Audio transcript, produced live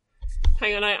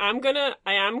Hang on, I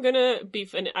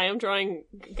am drawing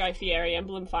Guy Fieri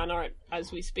emblem fan art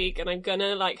as we speak, and I'm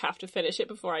gonna have to finish it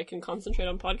before I can concentrate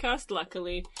on podcast.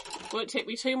 Luckily, won't take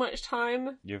me too much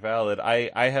time. You're valid. I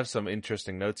have some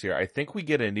interesting notes here. I think we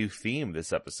get a new theme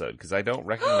this episode because I don't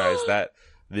recognize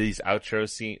these outro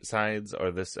signs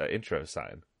or this intro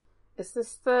sign. Is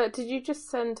this did you just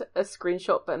send a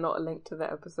screenshot but not a link to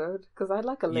the episode? Because I'd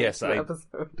like a link to the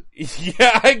episode.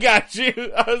 Yeah, I got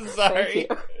you. I'm sorry.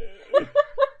 Thank you.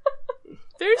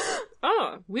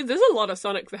 There's a lot of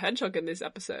Sonic the Hedgehog in this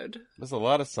episode. There's a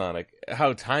lot of Sonic.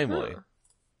 How timely.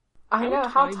 I know,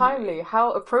 how timely,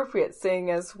 how appropriate, seeing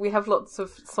as we have lots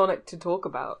of Sonic to talk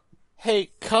about.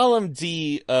 Hey, column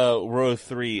D, row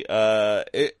 3,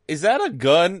 is that a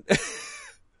gun?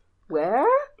 Where?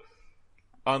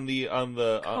 On the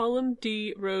Column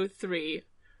D, row 3.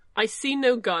 I see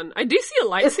no gun. I do see a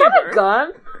lightsaber. Is that a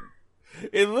gun?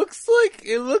 It looks like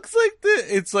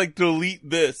it's like delete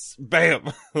this.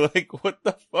 Bam. Like, what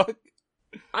the fuck?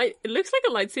 It looks like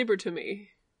a lightsaber to me.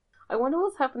 I wonder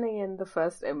what's happening in the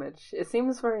first image. It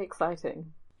seems very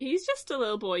exciting. He's just a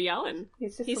little boy yelling. He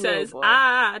says,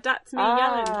 that's me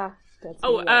yelling.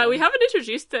 We haven't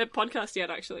introduced the podcast yet,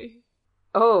 actually.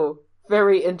 Oh,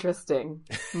 very interesting.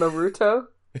 Maruto?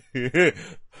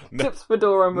 Tips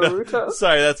Fedora Maruto? No,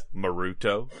 sorry, that's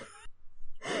Maruto.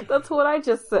 That's what I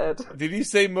just said. Did you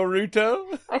say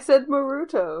Maruto? I said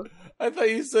Maruto. I thought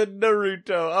you said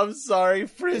Naruto. I'm sorry.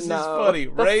 Frizz is funny.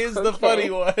 Ray is the funny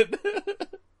one.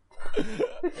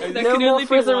 No more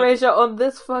Frizz erasure on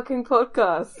this fucking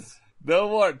podcast. No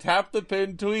more. Tap the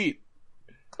pin tweet.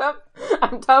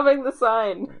 I'm tapping the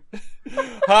sign.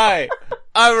 Hi,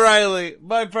 I'm Riley.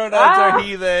 My pronouns are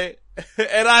he, they,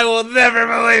 and I will never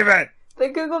believe it. The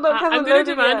Google Doc hasn't I'm going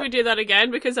to loaded demand yet. we do that again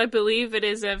because I believe it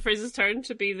is Frizz's turn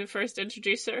to be the first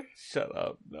introducer. Shut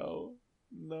up. No.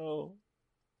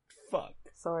 Fuck.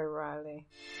 Sorry, Riley.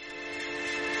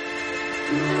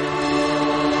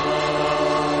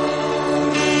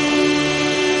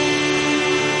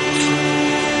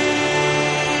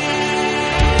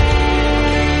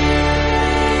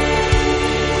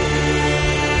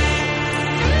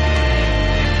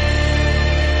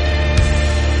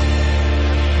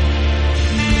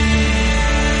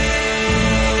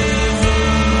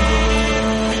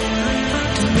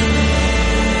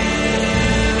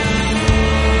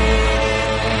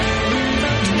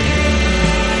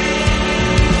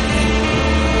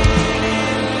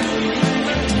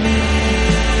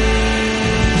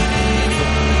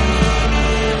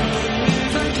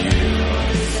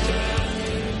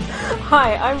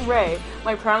 Hi, I'm Ray.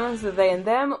 My pronouns are they and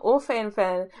them, or fe and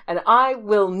fen, and I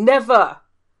will never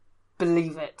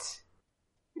believe it.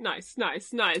 Nice.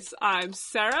 I'm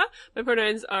Sarah. My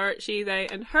pronouns are she, they,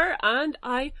 and her, and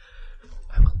I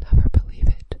will never believe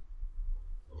it.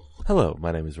 Hello,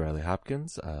 my name is Riley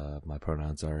Hopkins. My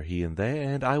pronouns are he and they,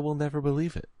 and I will never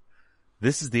believe it.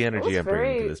 This is the energy I'm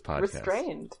bringing to this podcast.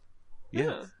 Restrained.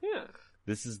 Yeah.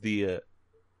 This is the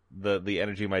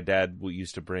energy my dad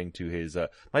used to bring to his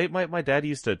my dad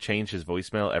used to change his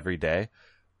voicemail every day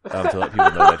to let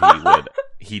people know that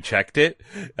he checked it.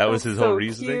 That was his whole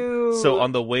reasoning. Cute. So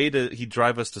on the way he'd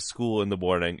drive us to school in the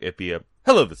morning, it'd be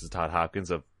hello, this is Todd Hopkins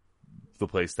of the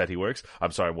place that he works.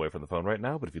 I'm sorry I'm away from the phone right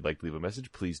now, but if you'd like to leave a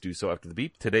message, please do so after the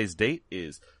beep. Today's date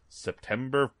is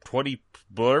September 20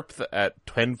 blurp at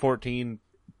 10:14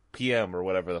 p.m. or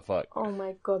whatever the fuck. Oh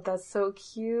my god, that's so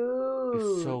cute.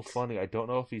 It's so funny. I don't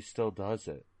know if he still does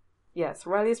it. Yes,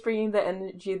 Riley's bringing the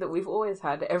energy that we've always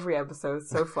had every episode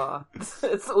so far.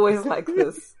 It's always like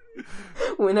this.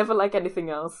 We're never like anything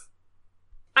else.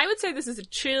 I would say this is a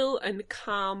chill and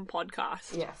calm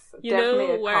podcast. Yes, you definitely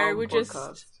know, a where calm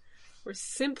podcast. We're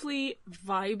simply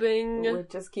vibing. We're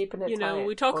just keeping it You know, tight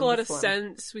we talk a on lot of this one.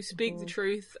 sense, we speak the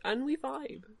truth, and we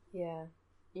vibe. Yeah.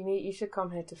 You should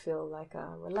come here to feel like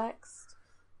relaxed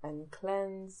and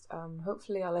cleansed.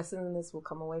 Hopefully our listeners will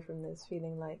come away from this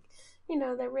feeling like,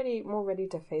 they're more ready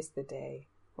to face the day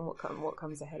and what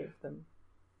comes ahead of them.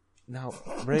 Now,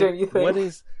 Ray, Don't you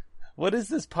think? what is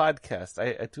this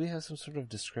podcast? Do we have some sort of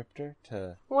descriptor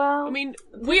to? Well, I mean,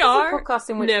 this we is a are podcast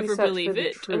in which we Never search Believe for the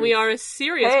It, truth. and we are a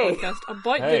serious Hey. podcast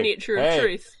about the Hey. nature Hey. of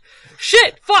truth.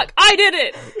 Shit! Fuck! I did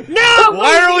it! No!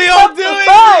 Why are we all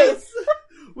doing this?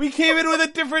 We came in with a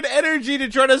different energy to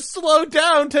try to slow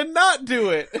down to not do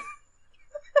it.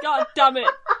 God damn it!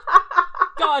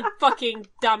 God fucking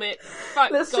damn it!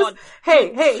 Fuck Let's God! just...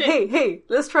 Hey, Shit.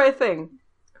 let's try a thing.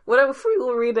 What if we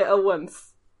all read it at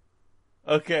once?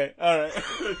 Okay, alright.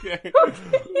 Okay.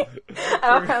 And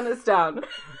I'll count us down.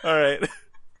 Alright.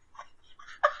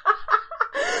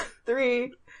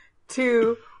 3,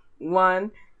 2,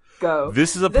 1. go.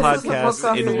 This is a This is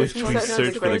podcast in which we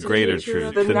search for the greater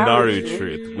truth, the Naru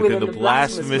truth, within the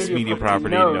blasphemous media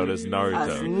property known as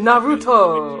Naruto.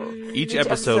 Naruto. Each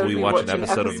episode we watch an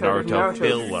episode of Naruto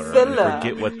filler and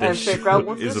forget what this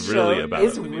show is really about.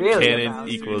 Canon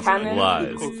equals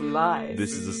lies.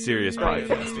 This is a serious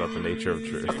podcast about the nature of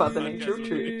truth. About the nature of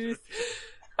truth.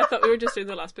 I thought we were just doing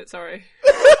the last bit, sorry.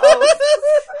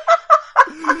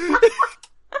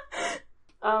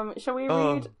 Shall we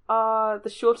read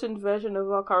the shortened version of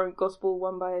our current gospel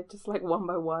one by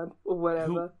one or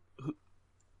whatever?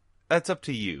 That's up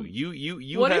to you.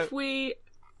 You. What if we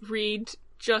read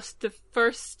just the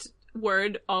first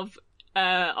word of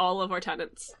all of our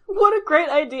tenets? What a great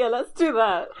idea! Let's do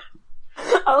that.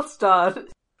 I'll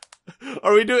start.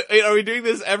 Are we doing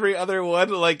this every other one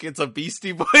like it's a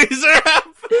Beastie Boys rap?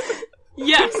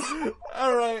 Yes.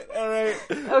 All right.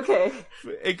 Okay.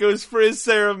 It goes Frizz,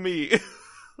 Sarah, me.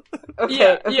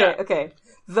 Okay.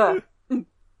 The.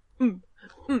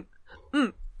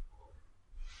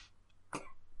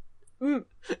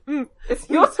 It's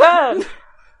your turn.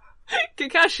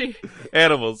 Kakashi.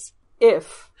 Animals.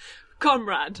 If.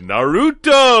 Comrade.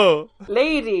 Naruto.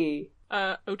 Lady.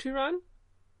 Oturan?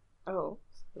 Oh.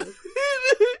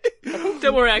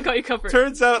 Don't worry, I got you covered.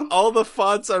 Turns out all the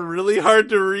fonts are really hard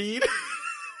to read.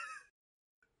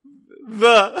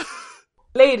 The.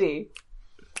 Lady.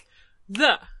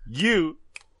 The. You.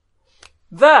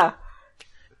 The.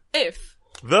 If.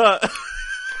 The.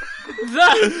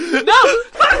 The. No!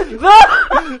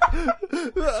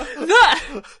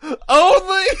 The.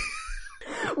 Only.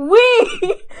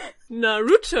 We.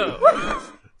 Naruto.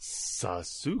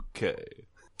 Sasuke.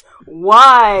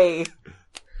 Why?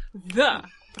 The.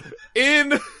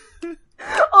 In.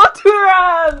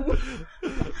 Oturan.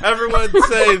 Everyone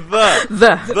say the.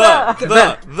 The.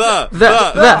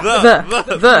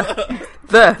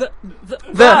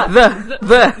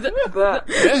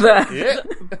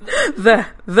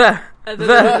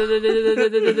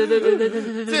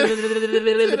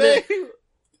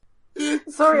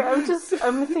 Sorry,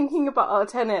 I'm thinking about our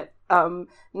tenet.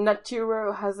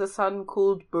 Naturo has a son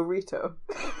called Burrito.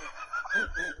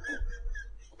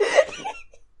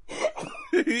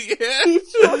 Yeah. He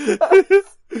sure does.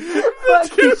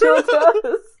 Fuck, he sure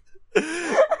does.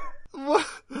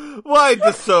 Why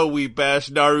so we bash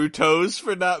Naruto's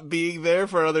for not being there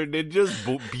for other ninjas?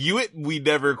 But we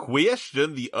never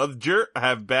question the other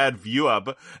have bad view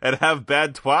up and have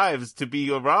bad twives to be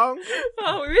wrong.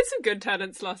 Oh, we made some good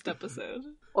tenets last episode.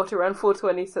 Oturan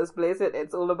 420 says, Blaze it,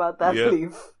 it's all about that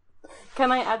leaf.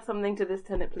 Can I add something to this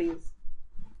tenet, please?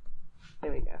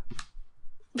 There we go.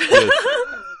 Yes.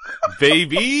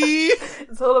 Baby!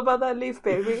 It's all about that leaf,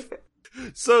 baby.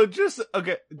 So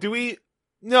okay,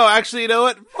 no, actually, you know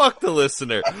what? Fuck the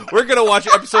listener. We're gonna watch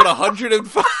episode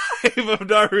 105 of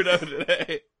Naruto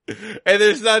today. And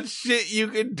there's not shit you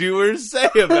can do or say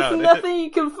about There's it. nothing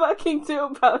you can fucking do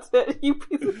about it, you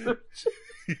piece of shit.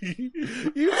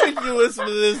 You think you listen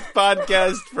to this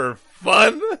podcast for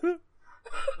fun?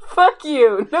 Fuck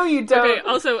you. No, you don't. Okay,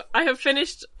 also, I have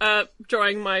finished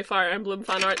drawing my Fire Emblem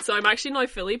fan art, so I'm actually now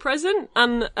fully present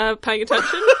and paying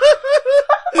attention.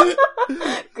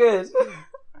 Good.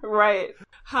 Right.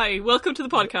 Hi, welcome to the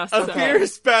podcast. A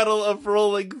fierce battle of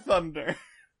rolling thunder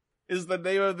is the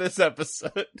name of this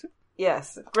episode.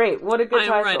 Yes. Great. What a good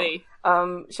title. I'm ready.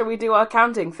 Shall we do our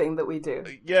counting thing that we do?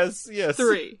 Yes.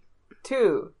 3.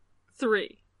 2.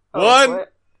 3. 1.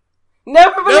 What?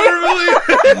 Never believe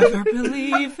it! Never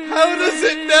believe it. How does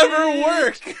it never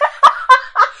work?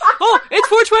 Oh, it's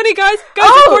 420, guys!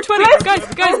 Oh, It's 420! Guys,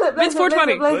 it's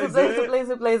 420! Blaze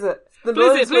it. Blaze it!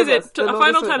 A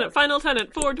final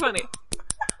tenant, 420.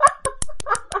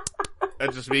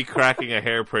 That's just me cracking a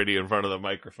hair pretty in front of the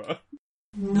microphone.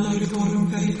 Never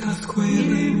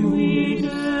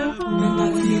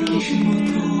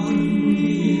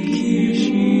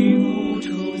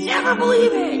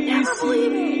believe it!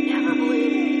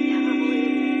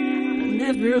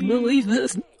 Never believe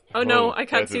this. Oh no, I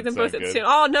can't see them both at the same.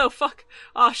 Oh no, fuck.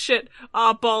 Oh shit.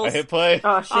 Oh balls. I hit play.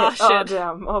 Oh shit. Oh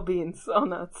damn. Oh beans. Oh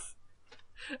nuts.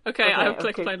 Okay, I have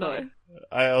clicked play now.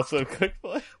 I also clicked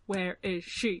play. Where is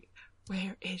she?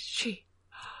 Where is she?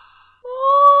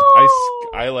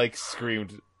 I like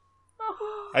screamed.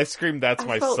 I screamed, "That's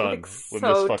my son!" when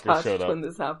this fucker showed up. When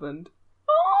this happened.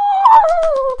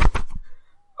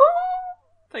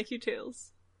 Thank you,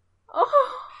 Tails.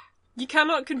 Oh, you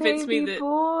cannot convince me that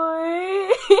boy.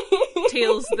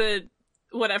 Tails,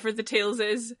 whatever the Tails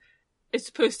is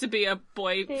supposed to be a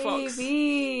boy fox.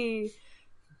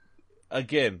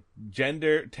 Again,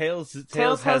 gender. Tails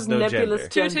has has no nebulous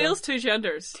gender. 2 tails, 2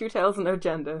 genders. 2 tails, no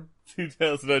gender. 2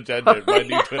 tails, no gender. My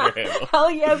new Twitter handle.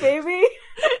 Hell yeah, baby!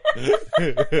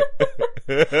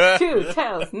 Two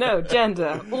tails, no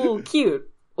gender, all cute,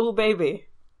 all baby,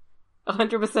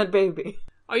 100% baby.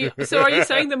 Are you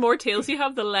saying the more tails you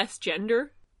have, the less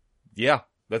gender? Yeah,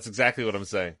 that's exactly what I'm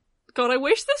saying. God, I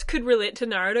wish this could relate to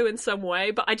Naruto in some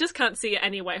way, but I just can't see it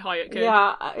any way how it could.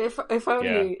 Yeah, if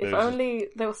only there's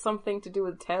there was something to do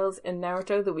with tails in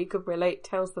Naruto that we could relate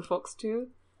Tails the Fox to,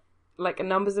 like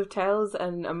numbers of tails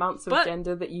and amounts of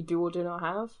gender that you do or do not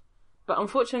have. But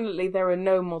unfortunately, there are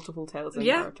no multiple tails in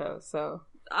Naruto, so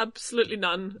absolutely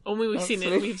none. Only we've seen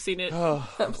it. Oh,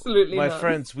 absolutely, my none.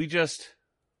 friends, we just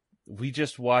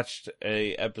watched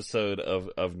a episode of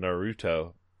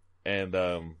Naruto, and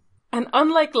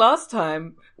unlike last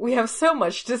time, we have so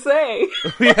much to say.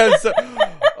 we have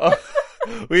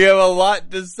a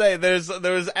lot to say. There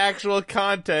was actual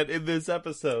content in this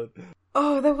episode.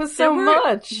 Oh, there was so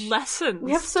much lessons.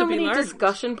 We have so many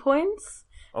discussion points,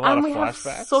 and we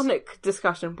flashbacks. have Sonic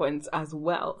discussion points as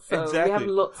well. So exactly. we have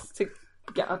lots to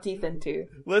get our teeth into.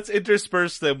 Let's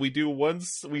intersperse them. We do one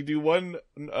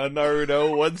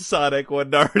Naruto, one Sonic,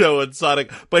 one Naruto, one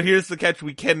Sonic. But here's the catch: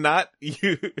 we cannot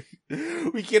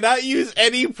use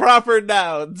any proper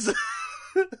nouns.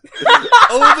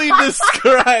 Only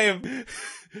describe.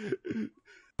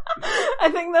 I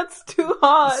think that's too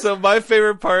hard. So my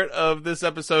favorite part of this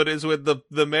episode is when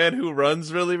the man who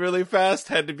runs really, really fast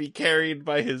had to be carried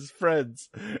by his friends,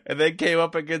 and then came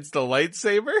up against a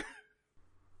lightsaber.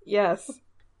 Yes.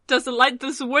 Does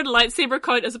the word lightsaber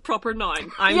count as a proper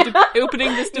noun? I'm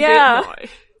opening this debate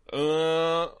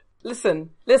now. Listen.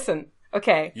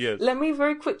 Okay. Yes. Let me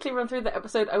very quickly run through the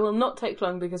episode. I will not take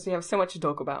long because we have so much to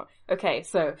talk about. Okay,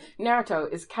 so Naruto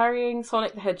is carrying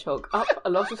Sonic the Hedgehog up a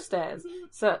lot of stairs.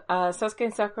 So Sasuke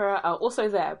and Sakura are also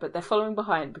there, but they're following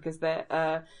behind because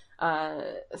they're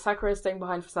Sakura is staying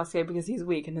behind for Sasuke because he's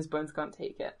weak and his bones can't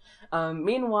take it.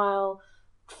 Meanwhile,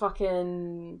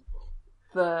 fucking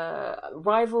the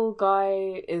rival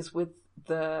guy is with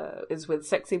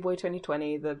Sexy Boy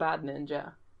 2020, the bad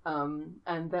ninja.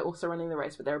 And they're also running the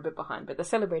race, but they're a bit behind. But they're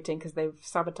celebrating because they've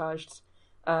sabotaged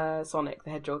Sonic the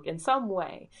Hedgehog in some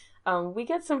way. We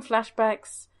get some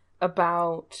flashbacks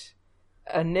about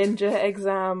a ninja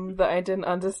exam that I didn't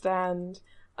understand.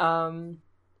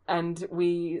 And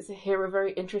we hear a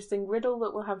very interesting riddle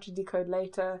that we'll have to decode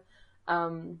later.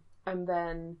 And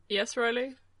then... Yes,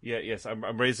 Riley? Yes,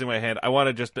 I'm raising my hand. I want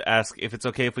to just ask if it's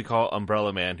okay if we call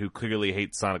Umbrella Man, who clearly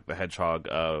hates Sonic the Hedgehog,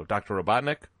 Dr.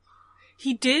 Robotnik?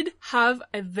 He did have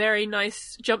a very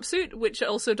nice jumpsuit, which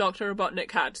also Dr. Robotnik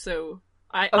had, so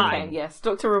yes,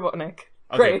 Dr. Robotnik.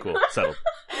 Okay, Great. cool. Settled.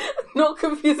 Not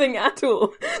confusing at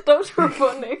all. Dr.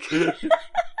 Robotnik.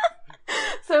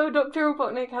 So Dr.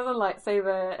 Robotnik has a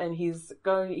lightsaber and he's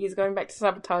going back to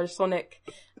sabotage Sonic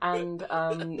and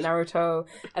Naruto,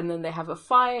 and then they have a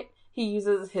fight. He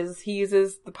uses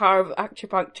the power of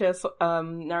acupuncture,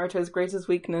 Naruto's greatest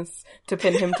weakness, to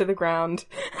pin him to the ground.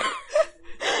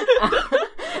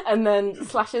 And then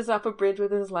slashes up a bridge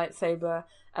with his lightsaber,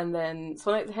 and then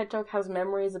Sonic the Hedgehog has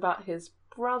memories about his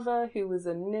brother who was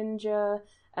a ninja,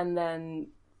 and then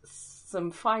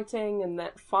some fighting and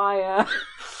that fire.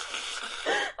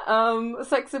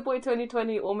 Sexy Boy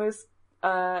 2020 almost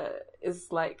is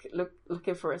like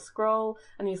looking for a scroll,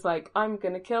 and he's like, I'm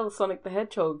gonna kill Sonic the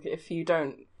Hedgehog if you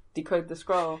don't decode the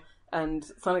scroll. And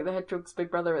Sonic the Hedgehog's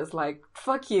big brother is like,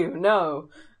 fuck you, no.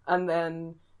 And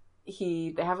then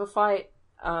they have a fight,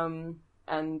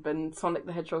 and then Sonic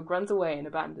the Hedgehog runs away and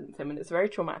abandons him, and it's very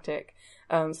traumatic.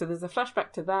 So there's a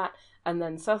flashback to that, and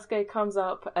then Sasuke comes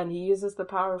up and he uses the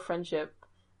power of friendship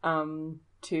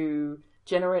to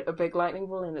generate a big lightning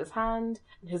ball in his hand.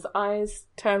 His eyes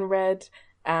turn red,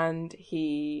 and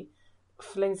he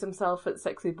flings himself at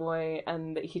Sexy Boy,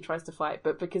 and he tries to fight,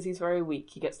 but because he's very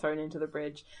weak, he gets thrown into the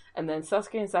bridge, and then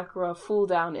Sasuke and Sakura fall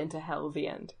down into hell. The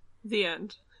end. The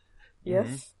end. Yes.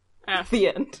 Mm-hmm. The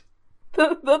end.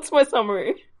 That's my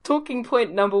summary. Talking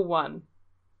point number 1.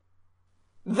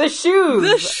 The shoes!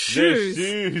 The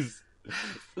shoes!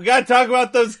 We gotta talk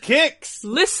about those kicks!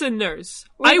 Listeners,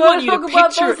 I want you to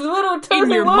picture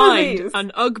in your mind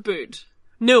an Ugg boot.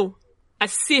 No, a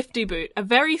safety boot. A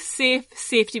very safe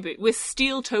safety boot with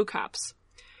steel toe caps.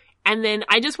 And then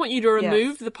I just want you to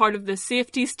remove the part of the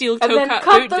safety steel toe cap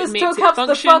boot that makes it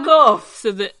function,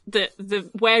 so that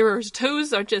the wearer's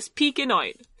toes are just peeking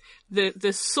out.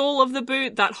 The sole of the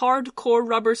boot, that hardcore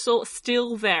rubber sole,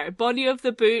 still there. Body of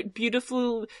the boot,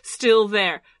 beautiful, still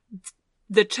there.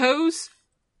 The toes,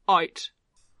 out.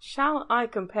 Shall I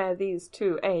compare these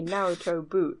to a Naruto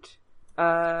boot?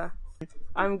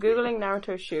 I'm googling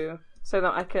Naruto shoe so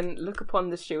that I can look upon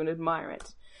this shoe and admire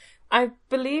it. I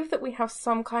believe that we have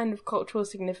some kind of cultural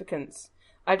significance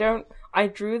I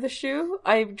drew the shoe.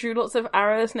 I drew lots of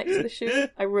arrows next to the shoe.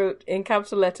 I wrote in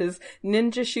capital letters,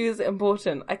 "Ninja shoes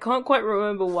important." I can't quite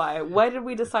remember why. Why did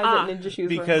we decide that ninja shoes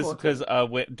were important? Because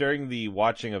during the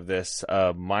watching of this,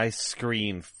 my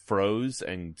screen froze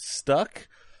and stuck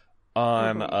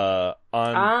on that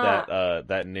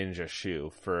ninja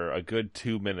shoe for a good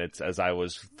 2 minutes as I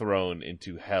was thrown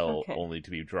into hell, only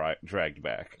to be dragged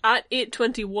back at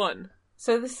 8:21.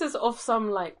 So this is of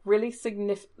some really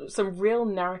some real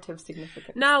narrative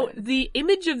significance. Now, the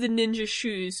image of the ninja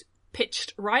shoes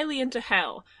pitched Riley into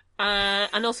hell.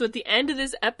 And also at the end of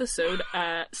this episode,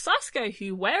 Sasuke,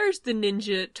 who wears the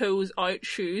ninja toes out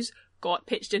shoes, got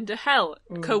pitched into hell.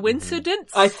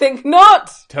 Coincidence? I think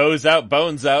not! Toes out,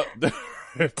 bones out.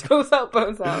 Toes out,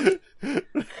 bones out.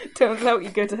 Turns out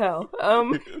you go to hell.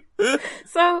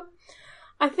 So...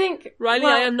 I think... Riley,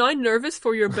 I am now nervous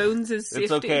for your bones' safety.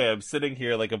 It's okay, I'm sitting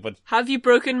here like a bunch... Have you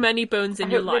broken many bones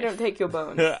in your life? They don't take your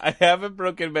bones. I haven't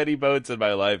broken many bones in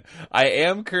my life. I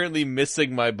am currently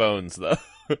missing my bones, though.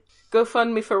 Go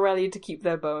fund me for Riley to keep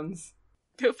their bones.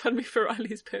 Go fund me for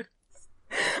Riley's bones.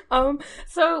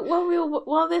 So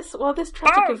while this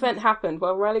tragic event happened,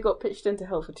 while Riley got pitched into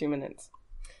hell for 2 minutes,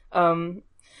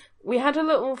 we had a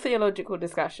little theological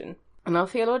discussion. And our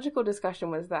theological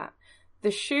discussion was that the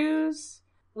shoes...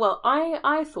 Well,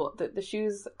 I thought that the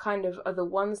shoes kind of are the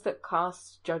ones that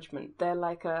cast judgment. They're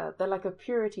like a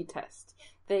purity test.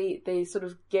 They sort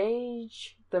of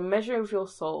gauge the measure of your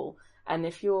soul, and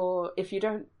if you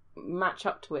don't match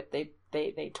up to it,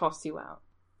 they toss you out.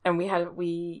 And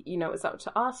it's up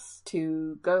to us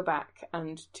to go back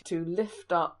and to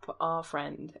lift up our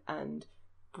friend and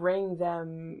bring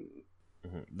them.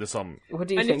 What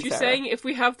do you think, if you're Sarah? saying if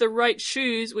we have the right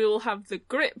shoes, we will have the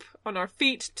grip on our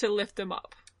feet to lift them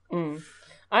up.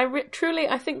 I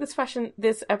think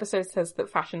this episode says that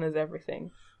fashion is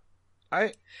everything.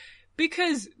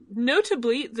 Because,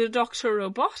 notably, the Dr.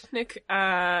 Robotnik,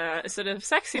 sort of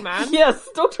sexy man... Yes,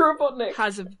 Dr. Robotnik!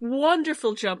 ...has a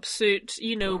wonderful jumpsuit,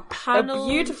 paneled...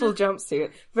 A beautiful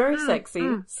jumpsuit. Very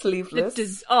sexy, sleeveless.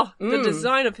 The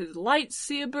design of his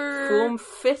lightsaber...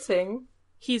 Form-fitting.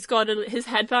 He's got his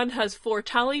headband has 4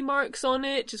 tally marks on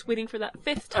it, just waiting for that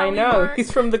 5th tally mark. I know,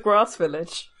 he's from the Grass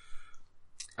Village.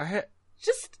 I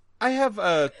have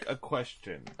a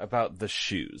question about the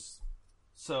shoes.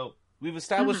 So, we've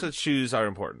established that shoes are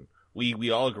important. We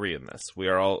all agree in this. We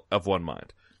are all of one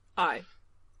mind. Aye.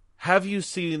 Have you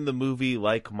seen the movie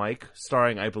Like Mike,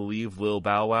 starring, I believe, Lil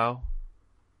Bow Wow?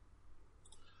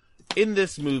 In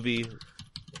this movie,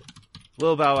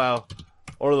 Lil Bow Wow,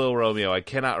 or Lil Romeo, I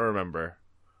cannot remember,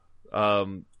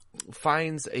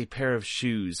 finds a pair of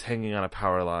shoes hanging on a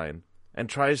power line and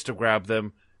tries to grab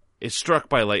them, is struck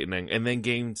by lightning, and then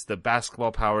gains the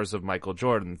basketball powers of Michael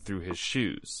Jordan through his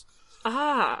shoes.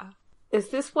 Ah. Is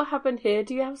this what happened here?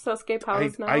 Do you have Sasuke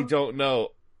powers now? I don't know.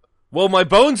 Well, my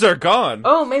bones are gone.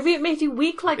 Oh, maybe it made you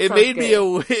weak like Sasuke.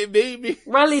 It made me...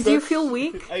 Riley, do you feel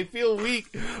weak? I feel weak.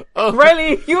 Oh.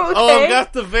 Riley, you okay? Oh, I've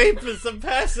got the vapors. I'm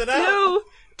passing out. No!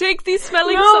 Take these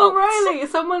smelling salts. No, Riley!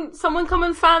 Someone come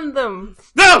and fan them.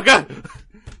 No, God!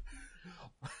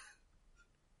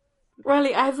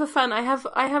 Riley, I have a fan. I have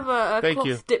a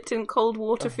cloth dipped in cold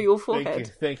water for your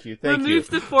forehead. Thank you. Remove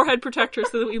the forehead protector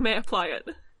so that we may apply it.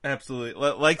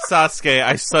 Absolutely. Like Sasuke,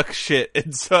 I suck shit,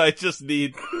 and so I just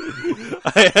need...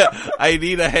 I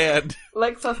need a hand.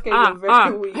 Like Sasuke, you're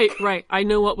very weak. Hey, right. I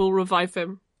know what will revive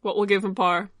him. What will give him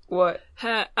power. What?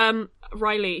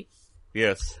 Riley.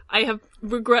 Yes. I have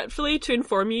regretfully to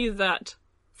inform you that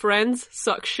friends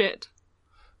suck shit.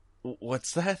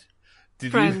 What's that?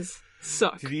 Friends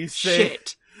suck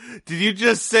shit. Did you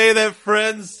just say that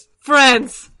friends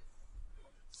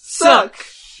suck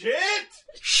shit?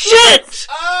 Shit!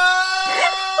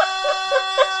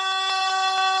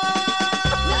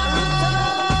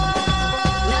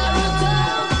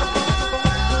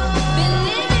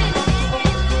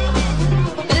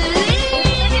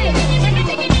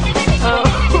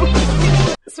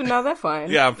 So now they're fine.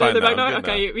 Yeah, I'm fine. They're back now. now?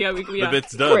 Okay, yeah. The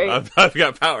bit's done. I've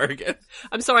got power again.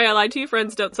 I'm sorry I lied to you.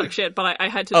 Friends don't suck shit, but I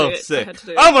had to do it. Sick. I had to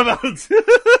do it. Oh, my mouth!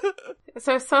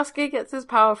 So Sasuke gets his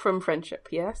power from friendship,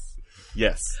 yes?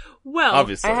 Yes. Well,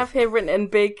 obviously. I have here written in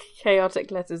big, chaotic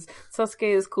letters,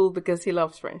 Sasuke is cool because he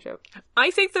loves friendship.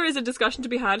 I think there is a discussion to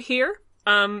be had here,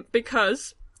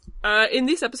 because in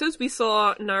these episodes we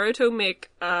saw Naruto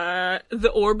make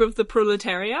the orb of the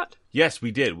proletariat. Yes,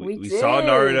 we did. We saw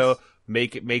Naruto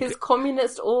make his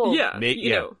communist orb.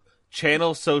 Yeah,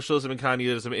 channel socialism and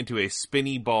communism into a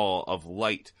spinny ball of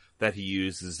light that he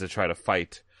uses to try to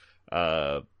fight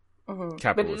capitalism.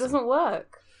 But it doesn't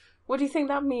work. What do you think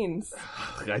that means?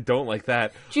 I don't like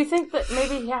that. Do you think that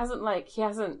maybe he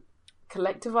hasn't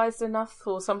collectivized enough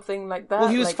or something like that. Well,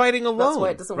 he was fighting alone. That's why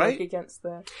it doesn't right? work against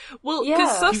the. Well,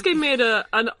 because Sasuke made a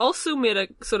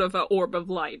sort of a orb of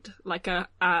light, like a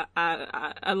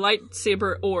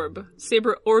lightsaber orb,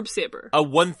 saber. A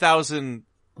 1,000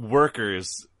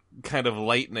 workers kind of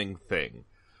lightning thing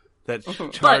that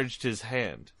charged his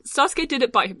hand. Sasuke did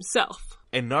it by himself.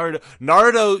 And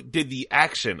Naruto did the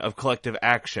action of collective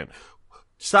action.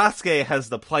 Sasuke has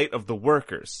the plight of the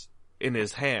workers in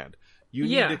his hand. You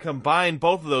need to combine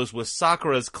both of those with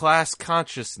Sakura's class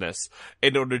consciousness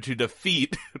in order to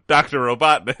defeat Dr.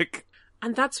 Robotnik.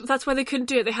 And that's why they couldn't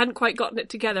do it. They hadn't quite gotten it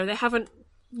together. They haven't,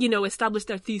 established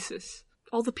their thesis.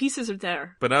 All the pieces are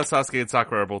there. But now Sasuke and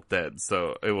Sakura are both dead,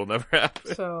 so it will never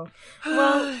happen. So,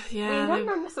 well, yeah, we don't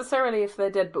know necessarily if they're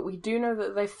dead, but we do know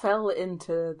that they fell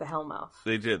into the Hellmouth.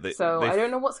 They did. I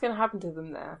don't know what's going to happen to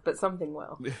them there, but something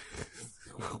will.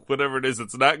 Whatever it is,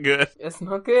 it's not good. It's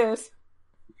not good.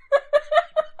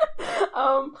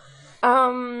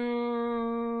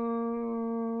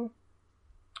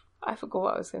 I forgot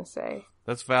what I was going to say.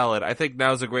 That's valid. I think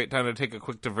now's a great time to take a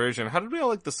quick diversion. How did we all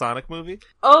like the Sonic movie?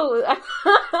 Oh,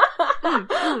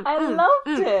 I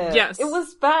loved it. Yes. It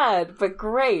was bad, but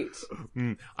great.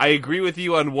 I agree with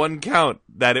you on one count,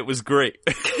 that it was great.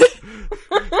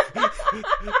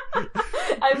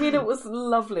 I mean, it was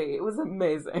lovely. It was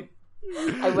amazing.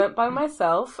 I went by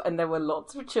myself, and there were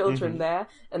lots of children there,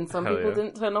 and some people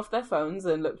didn't turn off their phones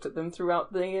and looked at them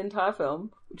throughout the entire film,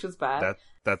 which was bad.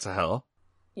 That's a hell.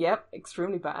 Yep,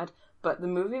 extremely bad. But the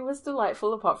movie was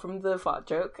delightful, apart from the fart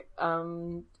joke.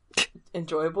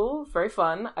 Enjoyable, very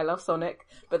fun. I love Sonic.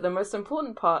 But the most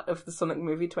important part of the Sonic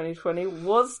movie 2020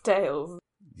 was Tails.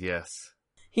 Yes.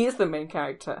 He is the main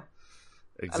character.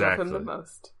 Exactly. I love him the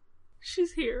most.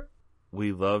 She's here.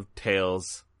 We love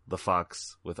Tails the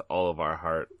Fox with all of our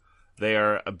heart. They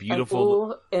are a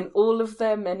beautiful... In all of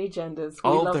their many genders.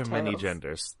 All of their many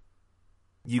genders.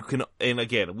 You can... And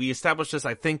again, we established this,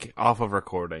 I think, off of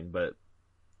recording, but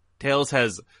Tails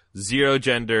has 0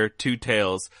 gender, 2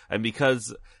 tails, and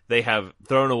because they have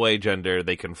thrown away gender,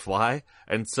 they can fly.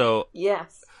 And so...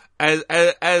 Yes.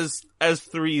 As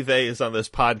 3 theys on this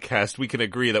podcast, we can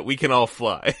agree that we can all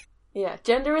fly. Yeah,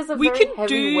 gender is a very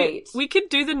heavy weight. We could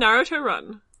do the Naruto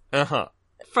run. Uh-huh.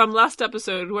 From last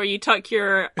episode, where you tuck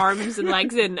your arms and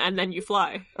legs in and then you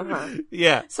fly. Uh-huh.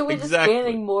 Yeah, so we're just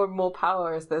gaining more and more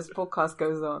power as this podcast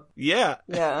goes on. Yeah.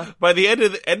 Yeah. By the end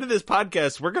of this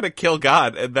podcast, we're gonna kill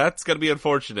God, and that's gonna be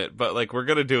unfortunate, but we're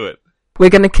gonna do it. We're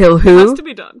gonna kill who? It has to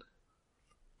be done.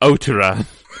 Oteron.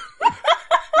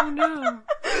 Oh no.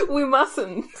 We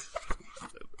mustn't.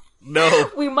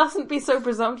 No. We mustn't be so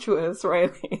presumptuous,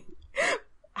 Riley.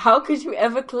 How could you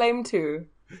ever claim to?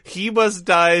 He must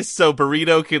die so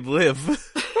Burrito can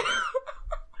live.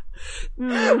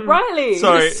 Riley!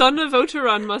 Sorry. The son of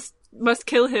Oteron must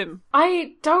kill him.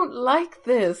 I don't like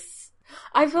this.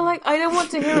 I feel like I don't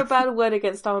want to hear a bad word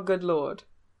against our good lord.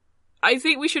 I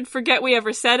think we should forget we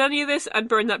ever said any of this and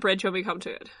burn that bridge when we come to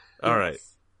it. Alright.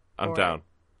 I'm down.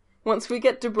 Once we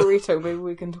get to Burrito, maybe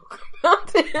we can talk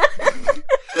about it.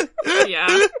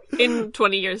 Yeah, in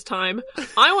 20 years' time.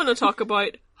 I want to talk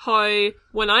about how,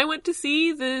 when I went to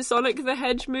see the Sonic the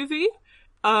Hedge movie,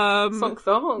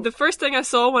 the first thing I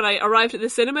saw when I arrived at the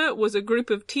cinema was a group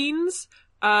of teens,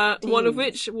 one of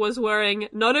which was wearing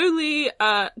not only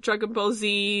a Dragon Ball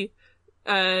Z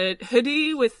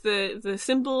hoodie with the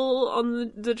symbol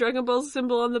on the Dragon Ball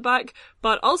symbol on the back,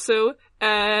 but also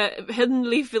Hidden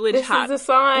Leaf Village hat. This is a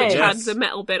sign. Which had the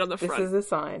metal bit on the front. This is a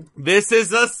sign. This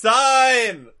is a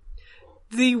sign!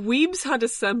 The weebs had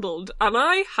assembled, and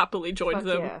I happily joined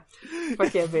them. Yeah.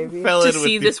 Fuck yeah, baby. To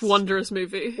see this wondrous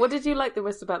movie. What did you like the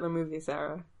most about the movie,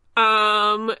 Sarah?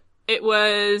 It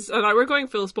was, and we're going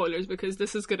full spoilers because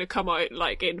this is going to come out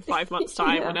in 5 months'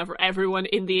 time whenever everyone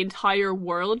in the entire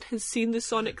world has seen the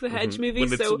Sonic the Hedge movie.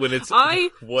 I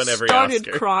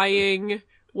started crying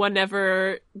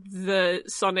whenever the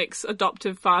Sonic's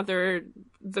adoptive father,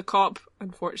 the cop,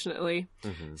 unfortunately,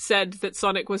 said that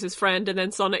Sonic was his friend, and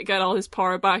then Sonic got all his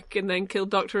power back and then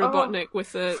killed Dr. Robotnik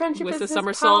with a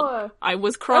somersault. Power. I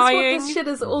was crying. That's what this shit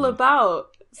is all about.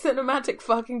 Cinematic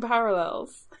fucking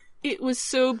parallels. It was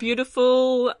so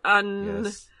beautiful,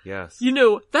 and yes.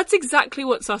 That's exactly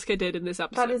what Sasuke did in this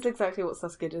episode. That is exactly what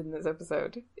Sasuke did in this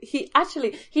episode. He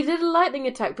did a lightning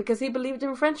attack because he believed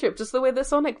in friendship, just the way that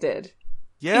Sonic did.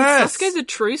 Yes! Is Sasuke the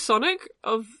true Sonic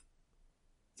of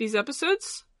these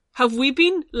episodes? Have we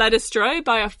been led astray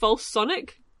by a false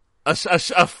Sonic? A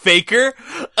faker?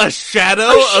 A shadow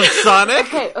of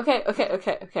Sonic?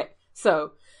 Okay.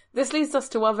 So, this leads us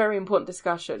to our very important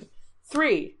discussion.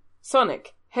 3.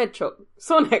 Sonic. Hedgehog.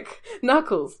 Sonic.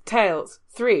 Knuckles. Tails.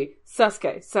 3.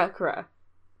 Sasuke. Sakura.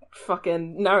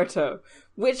 fucking Naruto.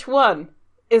 Which one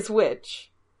is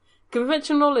which?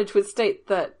 Conventional knowledge would state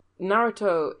that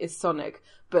Naruto is Sonic,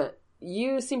 but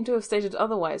you seem to have stated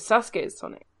otherwise. Sasuke is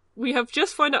Sonic. We have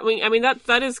just found out, I mean,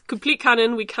 that is complete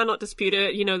canon, we cannot dispute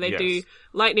it. You know, they do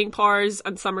lightning powers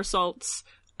and somersaults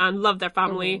and love their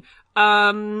family.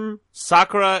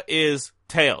 Sakura is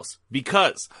Tails,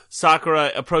 because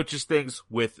Sakura approaches things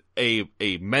with a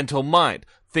mental mind,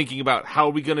 thinking about how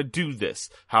are we gonna do this?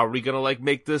 How are we gonna, like,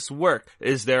 make this work?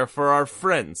 Is there for our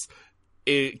friends?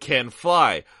 It can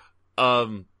fly.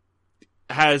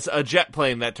 Has a jet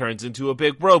plane that turns into a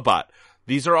big robot.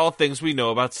 These are all things we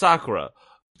know about Sakura.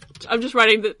 I'm just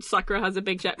writing that Sakura has a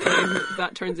big jet plane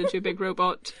that turns into a big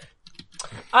robot.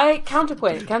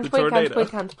 Counterpoint.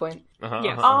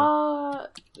 Yes. Our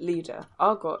leader,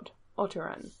 our god,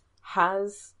 Otoran,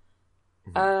 has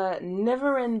a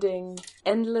never-ending,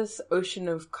 endless ocean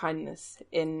of kindness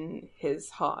in his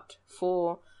heart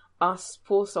for us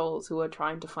poor souls who are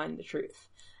trying to find the truth.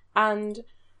 And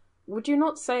would you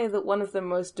not say that one of the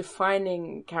most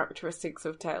defining characteristics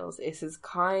of Tails is his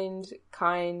kind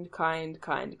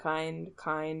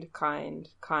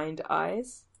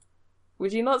eyes?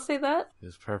 Would you not say that?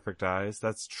 His perfect eyes.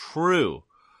 That's true.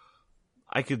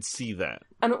 I could see that.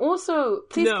 And also,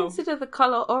 please consider the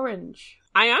color orange.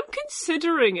 I am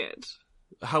considering it.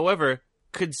 However,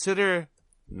 consider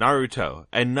Naruto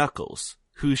and Knuckles,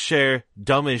 who share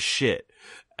dumb as shit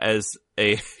as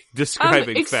a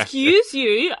describing factor. Excuse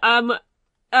you,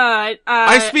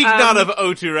 I speak not of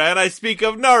Otoran, I speak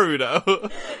of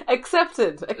Naruto.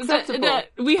 Acceptable.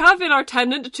 We have in our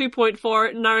tenant 2.4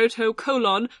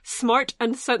 Naruto : smart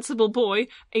and sensible boy,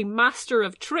 a master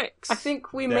of tricks. I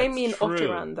think we may mean true.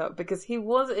 Otoran, though, because he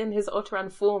was in his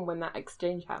Otoran form when that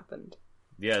exchange happened.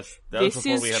 Yes, this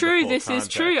is true. This is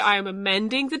true. I am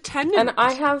amending the tenant. And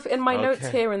I have in my notes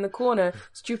here in the corner,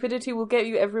 stupidity will get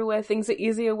you everywhere. Things are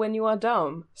easier when you are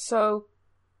dumb. So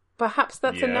perhaps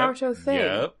that's a Naruto thing.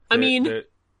 Yep. I mean,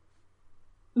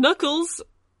 Knuckles.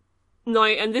 Now,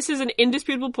 and this is an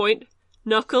indisputable point.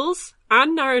 Knuckles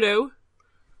and Naruto,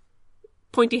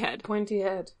 pointy head. Pointy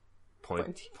head. Pointy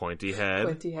head. Pointy head.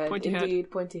 Pointy head. Indeed,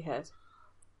 pointy head.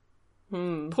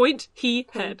 Point he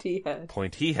head. Pointy head.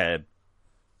 Pointy head.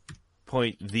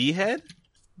 Point the head?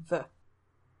 The.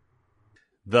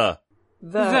 The.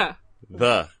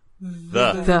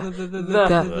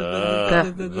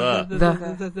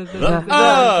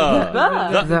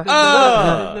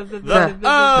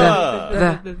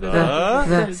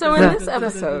 So in this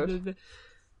episode,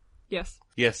 yes,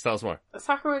 tell us more.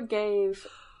 Sakura gave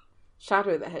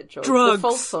Shadow the Hedgehog, drugs. the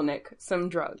false Sonic, some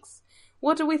drugs.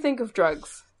 What do we think of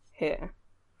drugs here?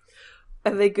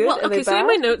 Are they good? Well, Are they bad? so in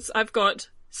my notes I've got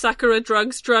Sakura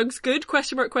drugs good,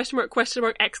 question mark,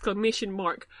 exclamation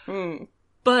mark.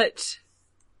 But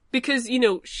because, you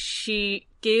know, she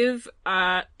gave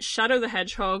Shadow the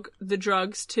Hedgehog the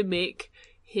drugs to make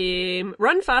him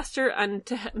run faster and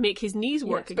to make his knees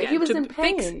work again. But he was to in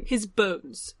pain. fix his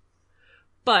bones.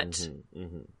 But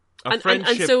A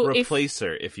friendship and so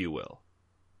replacer, if you will.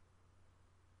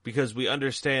 Because we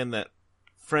understand that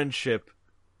friendship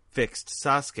fixed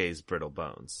Sasuke's brittle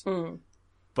bones.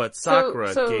 But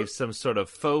Sakura gave some sort of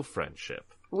faux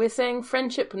friendship. We're saying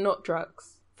friendship, not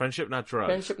drugs. Friendship, not drugs.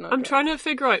 Friendship, not I'm drugs. trying to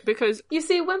figure out because... You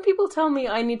see, when people tell me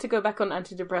I need to go back on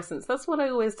antidepressants, that's what I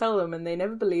always tell them, and they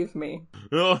never believe me.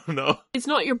 Oh, no. It's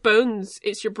not your bones,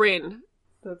 it's your brain.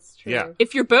 That's true. Yeah.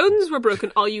 If your bones were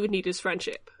broken, all you would need is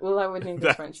friendship. Well, I would need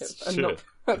a friendship. I'm true. not...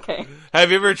 Okay.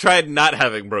 Have you ever tried not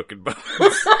having broken bones?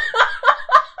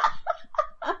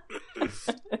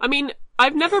 I mean,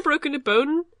 I've never broken a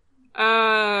bone,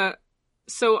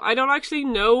 so I don't actually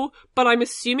know, but I'm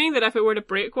assuming that if I were to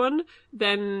break one,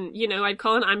 then, you know, I'd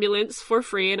call an ambulance for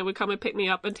free and it would come and pick me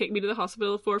up and take me to the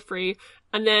hospital for free.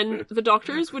 And then the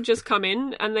doctors would just come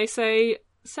in and they say,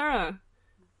 Sarah,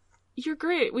 you're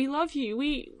great. We love you.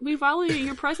 We value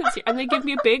your presence here. And they give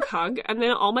me a big hug and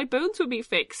then all my bones would be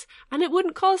fixed. And it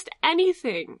wouldn't cost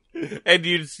anything. And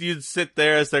you'd sit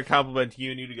there as they're complimenting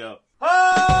you and you'd go,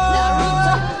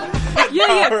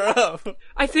 Yeah.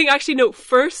 I think actually no.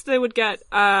 First they would get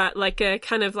like a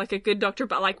kind of like a good doctor,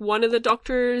 but like one of the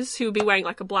doctors who would be wearing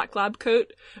like a black lab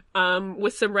coat,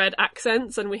 with some red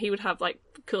accents, and he would have like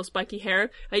cool spiky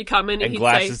hair. And he'd come in and he'd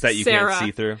glasses say, that you Sarah. can't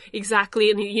see through.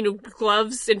 Exactly, and he,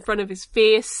 gloves in front of his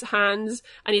face, hands,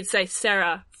 and he'd say,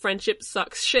 Sarah, friendship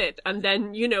sucks shit. And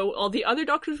then all the other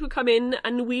doctors would come in,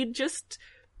 and we'd just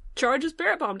charge a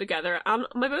spirit bomb together and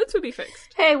my bones would be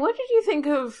fixed. Hey, what did you think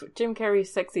of Jim Carrey's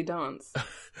sexy dance?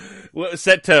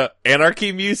 Set to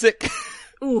anarchy music?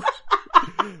 Ooh.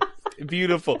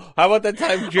 Beautiful. How about that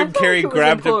time Jim I felt Carrey it was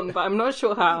grabbed important, but I'm not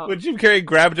sure how. when Jim Carrey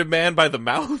grabbed a man by the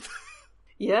mouth?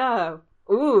 Yeah.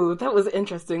 Ooh, that was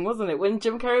interesting, wasn't it? When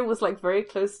Jim Carrey was like very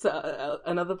close to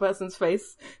another person's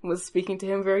face and was speaking to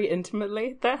him very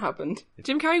intimately, that happened.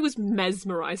 Jim Carrey was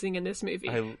mesmerizing in this movie.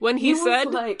 When He said,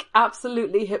 was like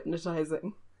absolutely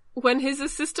hypnotizing. when his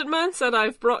assistant man said,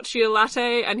 "I've brought you a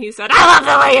latte," and he said, "I love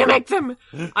the way you make them,"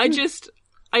 I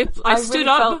stood really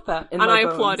up felt that in and my I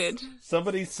bones. applauded.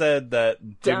 Somebody said that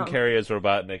Jim Down. Carrey as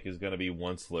Robotnik is going to be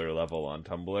one slur level on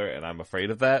Tumblr, and I'm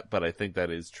afraid of that, but I think that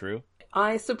is true.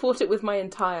 I support it with my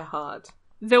entire heart.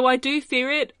 Though I do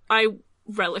fear it, I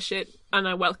relish it and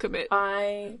I welcome it.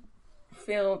 I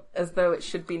feel as though it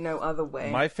should be no other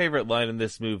way. My favorite line in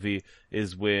this movie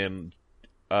is when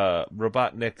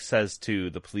Robotnik says to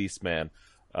the policeman,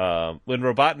 when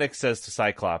Robotnik says to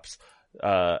Cyclops,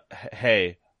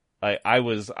 "Hey, I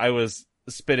was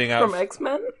spitting out From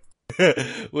X-Men?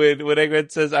 when Eggman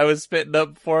says, I was spitting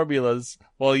up formulas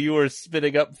while you were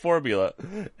spitting up formula.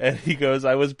 And he goes,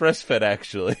 I was breastfed,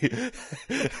 actually.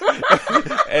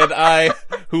 And I,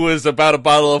 who was about a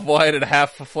bottle of wine and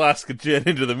half a flask of gin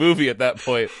into the movie at that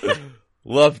point,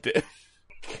 loved it.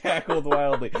 Cackled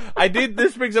wildly.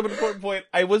 This brings up an important point.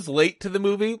 I was late to the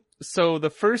movie, so the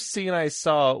first scene I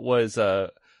saw was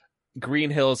Green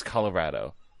Hills,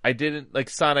 Colorado. I didn't, like,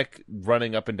 Sonic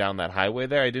running up and down that highway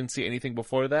there. I didn't see anything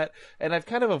before that. And I've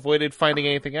kind of avoided finding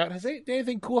anything out. Has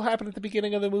anything cool happened at the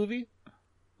beginning of the movie?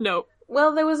 No.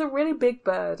 Well, there was a really big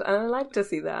bird, and I like to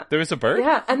see that. There was a bird?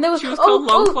 Yeah, and there was, She was called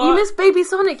Longclaw. you missed Baby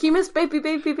Sonic. You missed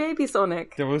baby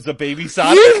Sonic. There was a baby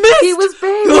Sonic? You missed! He was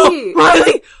baby.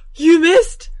 Riley, you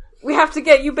missed! We have to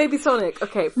get you Baby Sonic.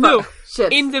 Okay, fuck. No.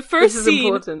 Shit. In the This first is scene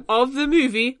important. of the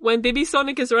movie, when Baby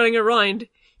Sonic is running around,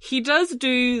 he does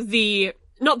do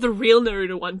not the real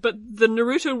Naruto one, but the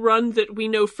Naruto run that we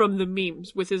know from the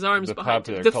memes with his arms The behind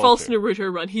popular him. The false culture.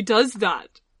 Naruto run. He does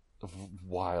that.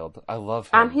 Wild. I love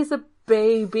him. And he's a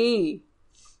baby.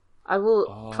 I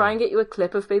will try and get you a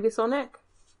clip of Baby Sonic.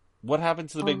 What happened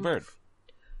to the big bird?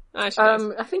 Ah, she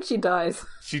does. I think she dies.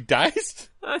 She dies?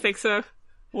 I think so.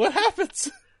 What happens?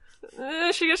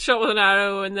 She gets shot with an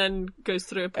arrow and then goes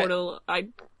through a portal.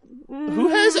 Who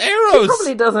has She arrows?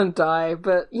 probably doesn't die,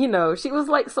 but, you know, she was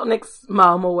like Sonic's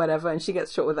mom or whatever, and she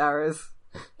gets shot with arrows.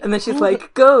 And then she's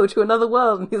like, go to another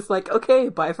world, and he's like, okay,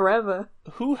 bye forever.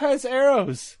 Who has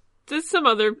arrows? There's some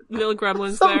other little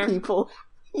gremlins Some there. people,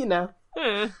 you know.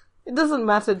 Eh, It doesn't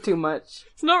matter too much.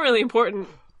 it's not really important.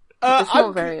 It's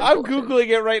not very I'm important. Googling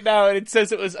it right now, and it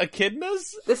says it was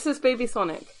echidnas? This is Baby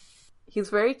Sonic. He's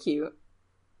very cute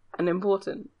and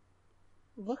important.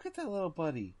 Look at that little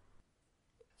buddy.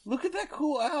 Look at that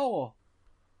cool owl.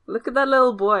 Look at that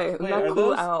little boy and Wait, that are cool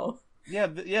those- owl.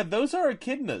 Yeah, those are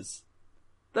echidnas.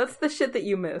 That's the shit that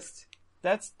you missed.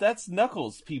 That's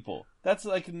Knuckles, people. That's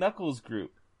like a Knuckles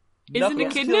group. Is an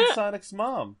Knuckles echidna killed Sonic's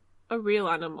mom. a real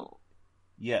animal?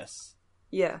 Yes.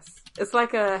 Yes. It's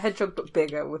like a hedgehog but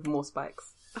bigger with more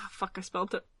spikes. Ah, fuck, I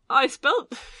spelled it. I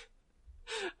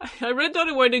read down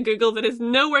a word in Google that is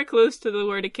nowhere close to the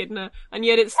word echidna, and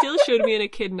yet it still showed me an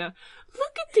echidna.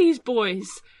 Look at these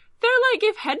boys. They're like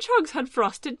if hedgehogs had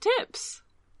frosted tips.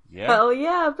 Yeah. Hell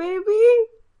yeah, baby!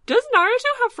 Does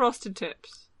Naruto have frosted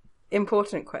tips?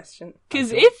 Important question.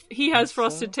 Because if he has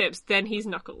frosted tips, then he's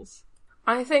Knuckles.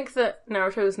 I think that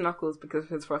Naruto is Knuckles because of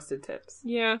his frosted tips.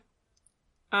 Yeah.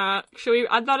 Shall we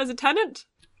add that as a tenant?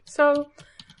 So,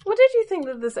 what did you think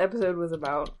that this episode was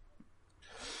about?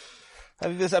 I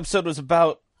think this episode was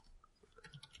about...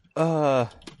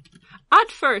 At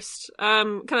first,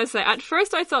 at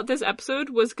first I thought this episode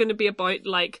was going to be about,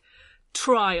 like,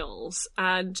 trials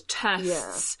and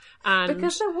tests and...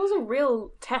 Because there was a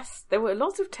real test. There were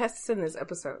lots of tests in this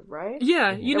episode, right?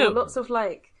 Yeah, There were lots of,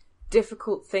 like,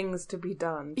 difficult things to be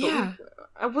done. But Yeah.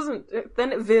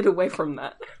 then it veered away from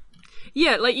that.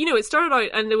 Yeah, like, you know, it started out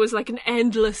and there was like an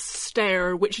endless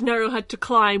stair which Nero had to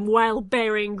climb while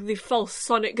bearing the false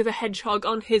Sonic the Hedgehog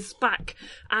on his back.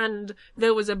 And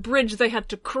there was a bridge they had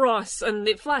to cross, and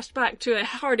it flashed back to a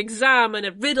hard exam and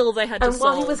a riddle they had to And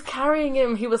solve. while he was carrying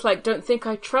him, he was like, "Don't think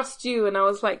I trust you." And I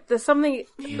was like, "There's something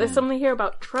here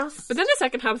about trust." But then the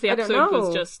second half of the I don't episode was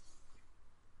know. just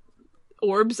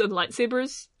orbs and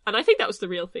lightsabers. And I think that was the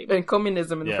real theme. And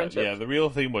communism and Yeah, friendship. yeah, the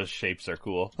real theme was shapes are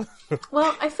cool.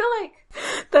 Well, I feel like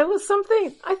there was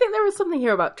something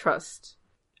here about trust.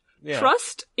 Yeah.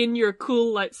 Trust in your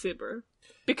cool lightsaber.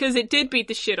 Because it did beat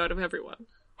the shit out of everyone.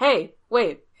 Hey,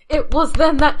 wait. It was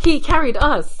then that he carried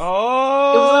us.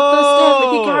 Oh! It was up those stairs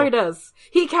that he carried us.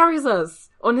 He carries us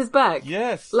on his back.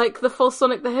 Yes. Like the false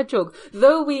Sonic the Hedgehog.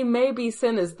 Though we may be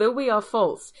sinners, though we are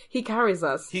false, he carries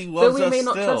us. He loves us Though we may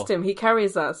not still. trust him, he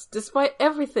carries us. Despite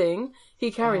everything,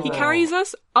 he carries us. He carries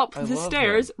us up the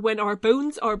stairs when our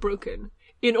bones are broken,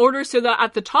 in order so that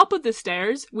at the top of the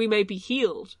stairs we may be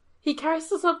healed. He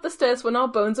carries us up the stairs when our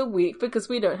bones are weak because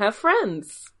we don't have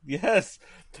friends. Yes.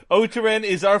 Oteran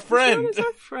is our friend. Oteran is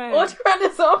our friend. Oteran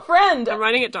is our friend! I'm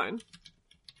writing it down.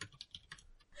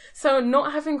 So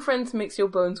not having friends makes your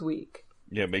bones weak.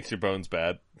 Yeah, it makes your bones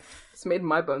bad. It's made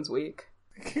my bones weak.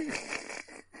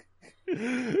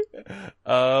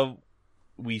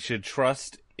 We should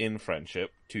trust in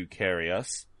friendship to carry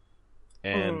us.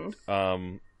 And,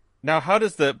 now how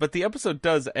does but the episode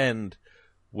does end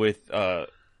with,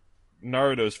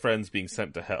 Naruto's friends being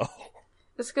sent to hell.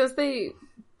 It's because they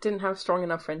didn't have strong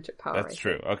enough friendship power. That's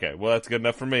true. Okay, well that's good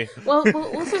enough for me. Well,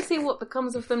 we'll also see what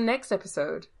becomes of them next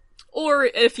episode. Or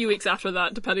a few weeks after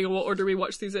that, depending on what order we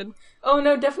watch these in. Oh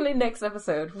no, definitely next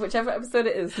episode. Whichever episode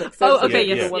it is next Oh, episode. okay,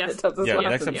 yes, yes, the one yes. that tells us Yeah, what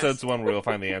next happens. episode's the one where we'll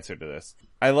find the answer to this.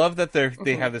 I love that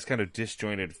they have this kind of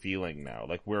disjointed feeling now.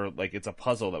 Like it's a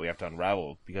puzzle that we have to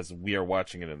unravel because we are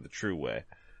watching it in the true way.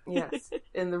 Yes,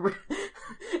 in the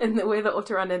way that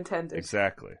Oteran intended.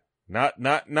 Exactly. Not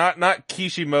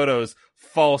Kishimoto's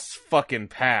false fucking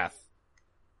path.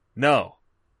 No.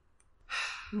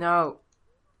 No,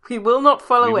 we will not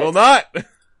follow We it. will not.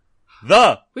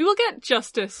 We will get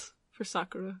justice for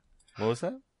Sakura. What was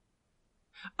that?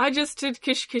 I just did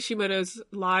Kishimoto's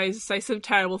lies, say some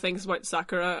terrible things about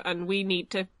Sakura, and we need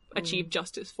to achieve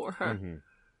justice for her.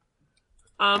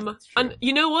 Mm-hmm. And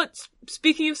you know what?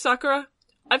 Speaking of Sakura,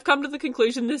 I've come to the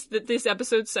conclusion that this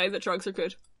episode say that drugs are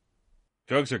good.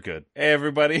 Drugs are good. Hey,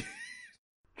 everybody.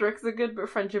 Drugs are good, but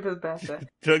friendship is better.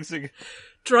 Drugs are good.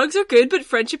 Drugs are good, but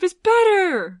friendship is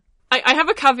better! I have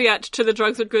a caveat to the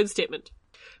drugs are good statement.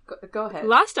 Go ahead.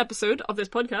 Last episode of this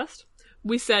podcast,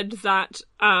 we said that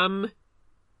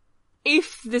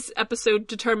if this episode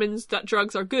determines that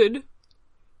drugs are good,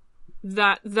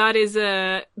 that is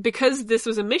because this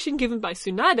was a mission given by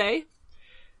Tsunade,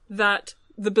 that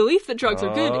the belief that drugs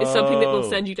are good is something that will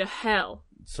send you to hell.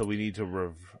 So we need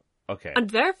to okay. And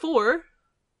therefore,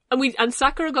 and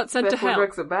Sakura got sent Therefore to hell.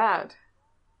 drugs are bad.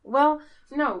 Well,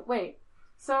 no, wait.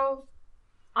 So,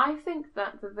 I think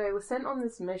that they were sent on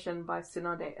this mission by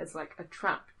Tsunade as like a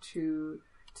trap to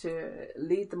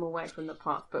lead them away from the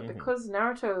path. But because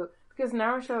Naruto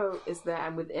is there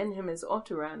and within him is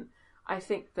Oteran, I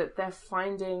think that they're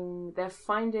finding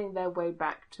their way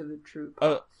back to the true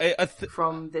path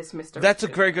from this mystery. That's a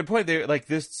very good point. They like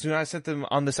this. Tsunade sent them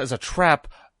on this as a trap,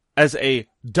 as a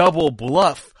double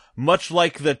bluff, much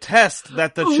like the test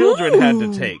that the children had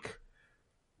to take.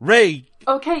 Ray.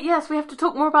 Okay, yes, we have to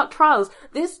talk more about trials.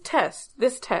 This test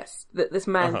that this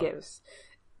man gives,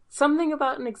 something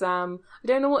about an exam. I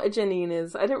don't know what a genin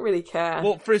is. I don't really care.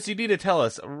 Well, Frizz, you need to tell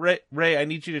us. Ray, I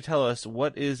need you to tell us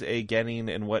what is a genin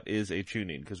and what is a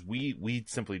chunin, because we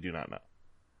simply do not know.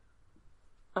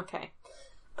 Okay.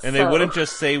 And they wouldn't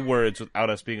just say words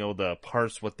without us being able to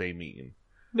parse what they mean.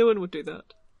 No one would do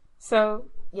that. So,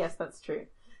 yes, that's true.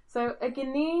 So, a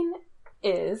genin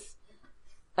is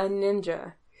a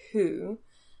ninja who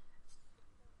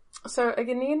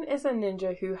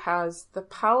has the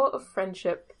power of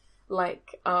friendship,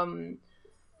 like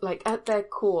at their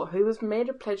core, who has made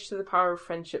a pledge to the power of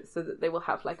friendship so that they will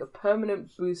have like a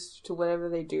permanent boost to whatever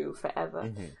they do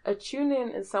forever. A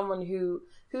chunin is someone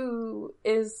who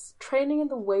is training in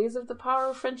the ways of the power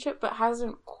of friendship, but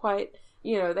hasn't quite,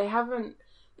 they haven't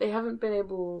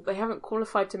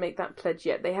qualified to make that pledge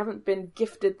yet. They haven't been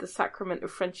gifted the sacrament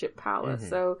of friendship power.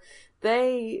 So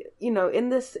they, in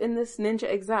this ninja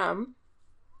exam,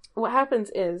 what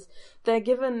happens is they're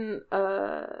given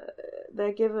a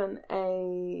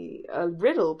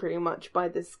riddle pretty much by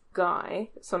this guy,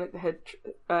 Shadow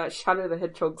the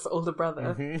Hedgehog's older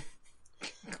brother,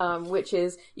 which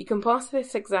is you can pass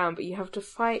this exam, but you have to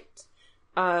fight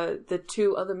the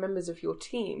two other members of your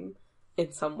team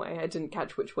in some way. I didn't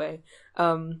catch which way.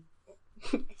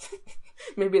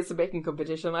 Maybe it's a baking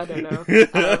competition. I don't know.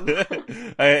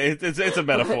 It's a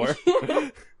metaphor.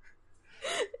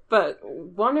 But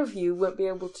one of you won't be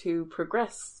able to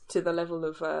progress to the level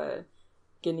of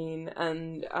genin,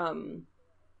 and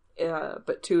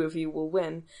but two of you will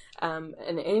win. And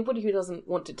anybody who doesn't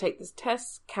want to take this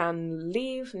test can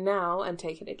leave now and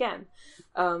take it again.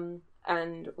 And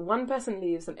one person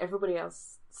leaves and everybody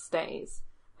else stays.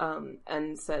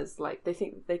 And says like they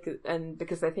think they could, and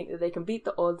because they think that they can beat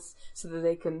the odds, so that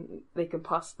they can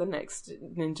pass the next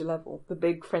ninja level, the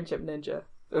big friendship ninja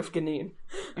of Ganin.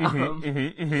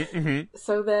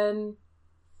 So then,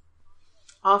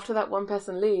 after that one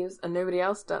person leaves and nobody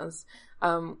else does,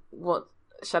 what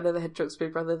Shadow the Hedgehog's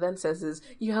big brother then says is,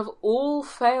 "You have all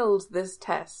failed this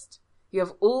test. You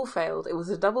have all failed. It was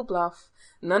a double bluff.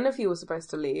 None of you were supposed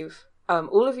to leave.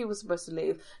 All of you were supposed to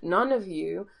leave. None of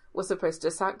you were supposed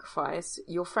to sacrifice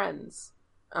your friends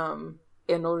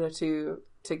in order to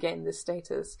gain this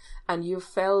status. And you've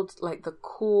failed, like, the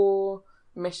core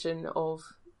mission of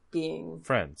being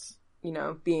friends. You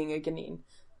know, being a Ganin."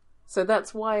 So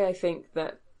that's why I think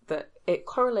that it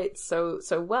correlates so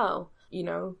well. You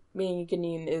know, being a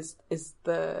Ganin is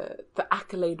the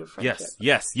accolade of friendship.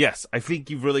 Yes. I think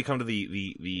you've really come to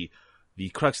the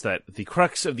crux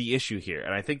of the issue here,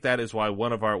 and I think that is why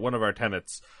one of our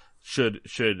tenets should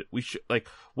like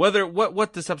whether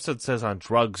what this episode says on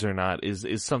drugs or not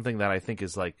is something that I think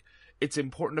is like it's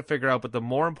important to figure out. But the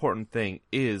more important thing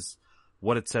is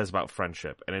what it says about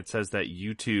friendship, and it says that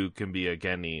you too can be a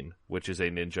Genin, which is a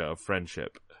ninja of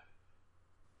friendship.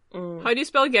 How do you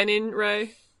spell Genin,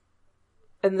 Ray?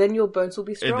 And then your bones will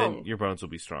be strong. And then your bones will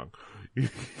be strong.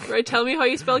 Ray, tell me how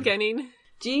you spell Genin.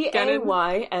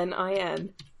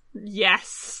 G-A-Y-N-I-N.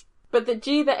 Yes. But the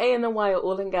G, the A, and the Y are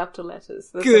all in capital letters.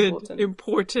 That's good.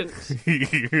 Important.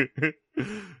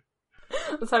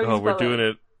 That's how we're doing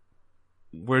it.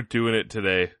 We're doing it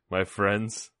today, my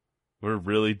friends. We're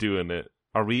really doing it.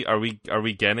 Are we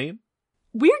Genin?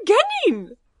 We're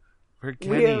Genin! We're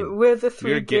Genin. We're the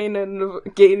three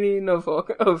Genin of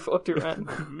Oturan.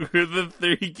 We're the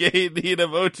three Genin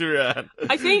of Oturan.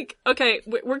 I think, okay,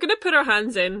 we're going to put our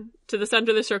hands in to the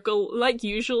center of the circle, like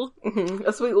usual.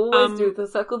 As we always do, the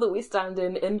circle that we stand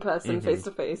in person, face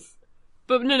to face.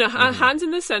 But no, hands in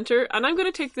the center, and I'm going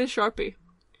to take this Sharpie.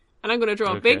 And I'm going to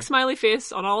draw a big smiley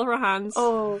face on all of our hands.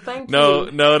 Oh, thank you.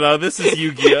 No, this is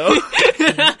Yu-Gi-Oh!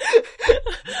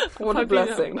 What a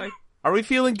blessing. Are we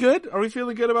feeling good? Are we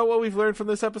feeling good about what we've learned from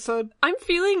this episode? I'm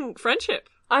feeling friendship.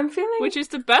 Which is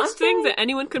the best thing that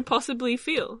anyone could possibly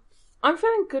feel. I'm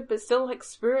feeling good, but still, like,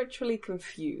 spiritually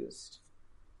confused.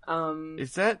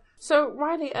 Is that... So,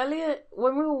 Riley, earlier,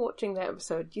 when we were watching the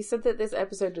episode, you said that this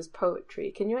episode is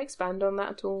poetry. Can you expand on that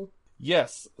at all?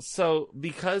 Yes. So,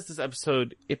 because this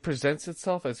episode, it presents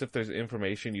itself as if there's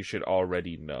information you should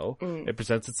already know. It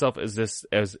presents itself as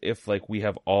if, like, we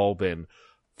have all been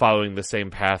following the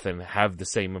same path and have the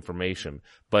same information,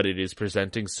 but it is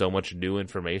presenting so much new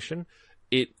information.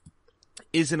 It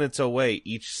is, in its own way,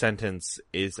 each sentence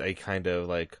is a kind of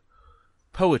like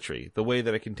poetry, the way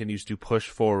that it continues to push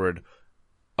forward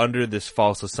under this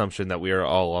false assumption that we are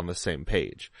all on the same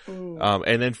page.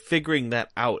 And then figuring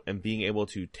that out and being able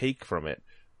to take from it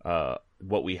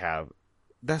what we have,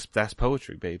 that's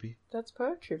poetry, baby. That's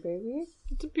poetry, baby.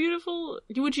 It's a beautiful...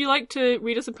 Would you like to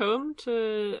read us a poem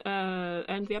to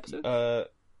end the episode?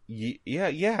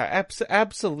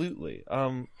 Absolutely.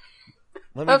 Let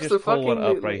me just pull one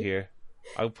up right here.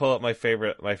 I'll pull up my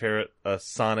favorite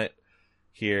sonnet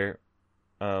here.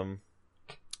 My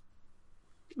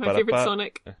favorite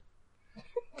Sonic.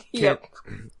 Yep.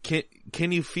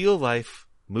 Can you feel life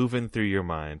moving through your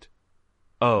mind?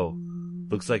 Oh,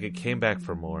 looks like it came back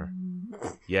for more.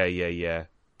 Yeah.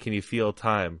 Can you feel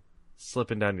time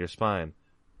slipping down your spine?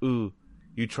 Ooh,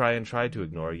 you try to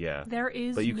ignore, yeah. There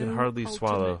is but you can hardly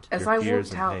swallow as your I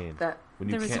fears walked and pain. That when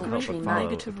you can't help but follow,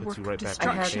 it puts you right back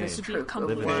I had in this the troop of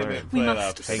living words. there, We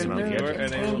must hanging on the edge,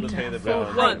 and able to pay the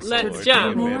balance. One, let's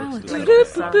jam. To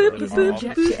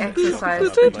exercise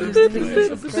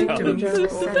produce victims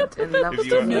descent and love If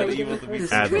you are unable to be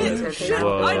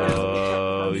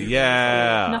whoa,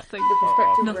 yeah. Nothing. The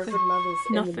prospective Nothing. Reverend mothers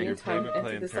in the Nothing. meantime Payment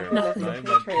enter the plan second terms, lesson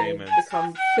 9-month training, payments. become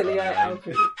filii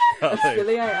albi. As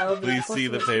filii albi, Please see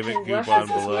the Cosmos payment can coupon work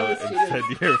as well below as and students. send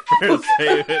your first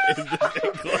payment in the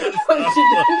class.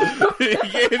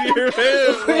 Get your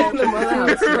When the mother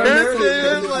house There runs it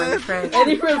is, through my friend.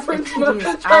 Any reference It mother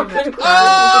is traveling Albert with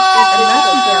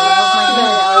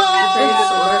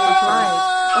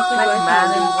like man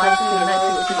and wife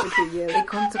united, a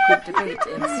consequent debate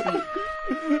in sleep.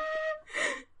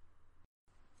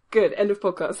 Good, end of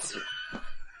podcast.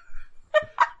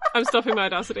 I'm stopping my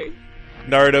audacity.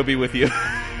 Naruto be with you.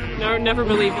 No, never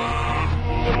believe it.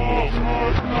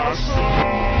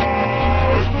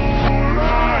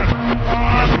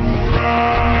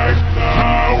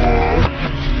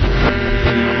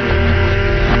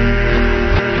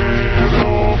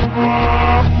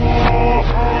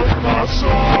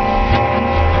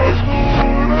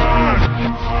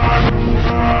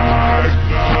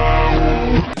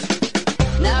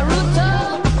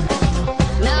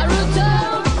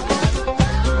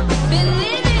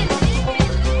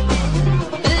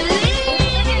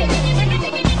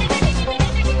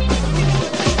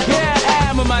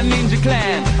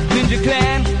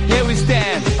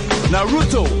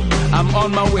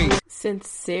 on my way.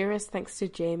 Sincerest thanks to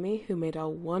Jamie, who made our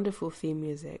wonderful theme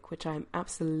music, which I'm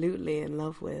absolutely in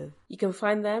love with. You can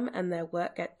find them and their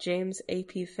work at James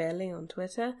A.P. Fairley on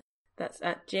Twitter. That's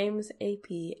at James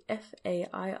A.P.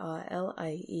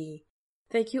 Fairlie.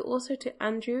 Thank you also to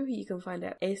Andrew, who you can find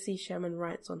at AC Sherman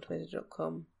Writes on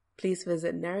Twitter.com. Please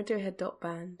visit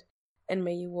Narradiohead.band, and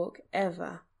may you walk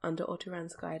ever under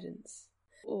Oturan's guidance.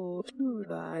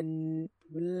 Oturan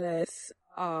bless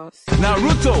us.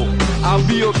 Naruto, I'll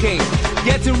be okay.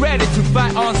 Getting ready to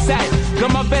fight on sight.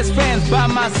 Got my best friends by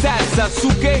my side.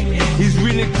 Sasuke, he's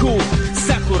really cool.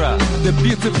 Sakura, the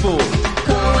beautiful.